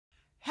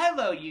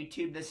Hello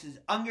YouTube, this is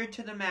Unger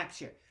to the Max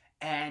here,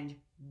 and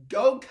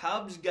go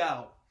Cubs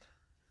go!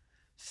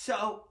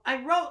 So,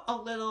 I wrote a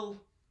little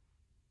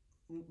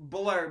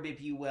blurb, if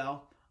you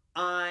will,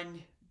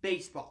 on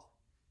baseball,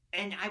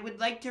 and I would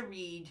like to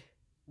read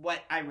what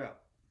I wrote.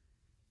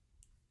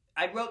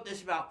 I wrote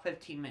this about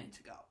 15 minutes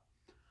ago.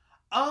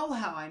 Oh,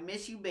 how I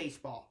miss you,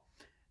 baseball.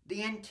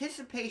 The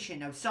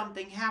anticipation of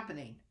something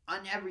happening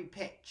on every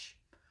pitch.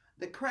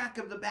 The crack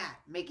of the bat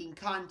making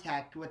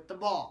contact with the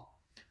ball.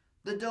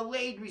 The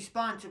delayed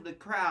response of the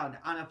crowd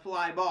on a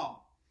fly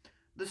ball.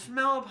 The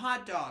smell of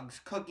hot dogs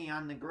cooking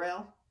on the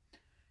grill.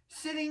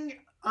 Sitting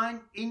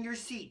in your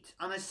seats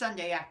on a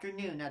Sunday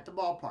afternoon at the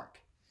ballpark.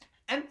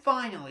 And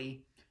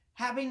finally,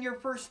 having your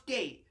first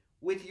date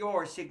with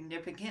your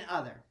significant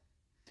other.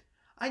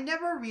 I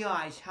never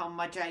realized how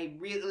much I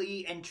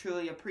really and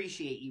truly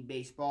appreciate you,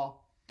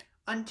 baseball.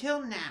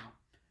 Until now.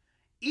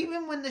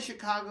 Even when the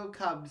Chicago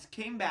Cubs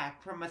came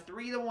back from a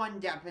 3-1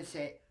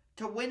 deficit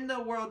to win the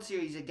World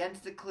Series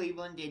against the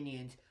Cleveland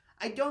Indians,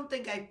 I don't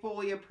think I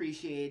fully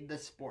appreciated the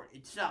sport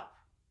itself.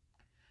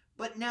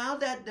 But now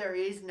that there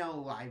is no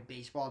live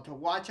baseball to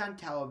watch on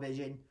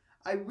television,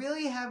 I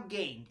really have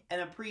gained an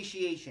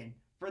appreciation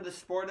for the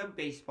sport of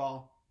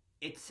baseball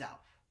itself.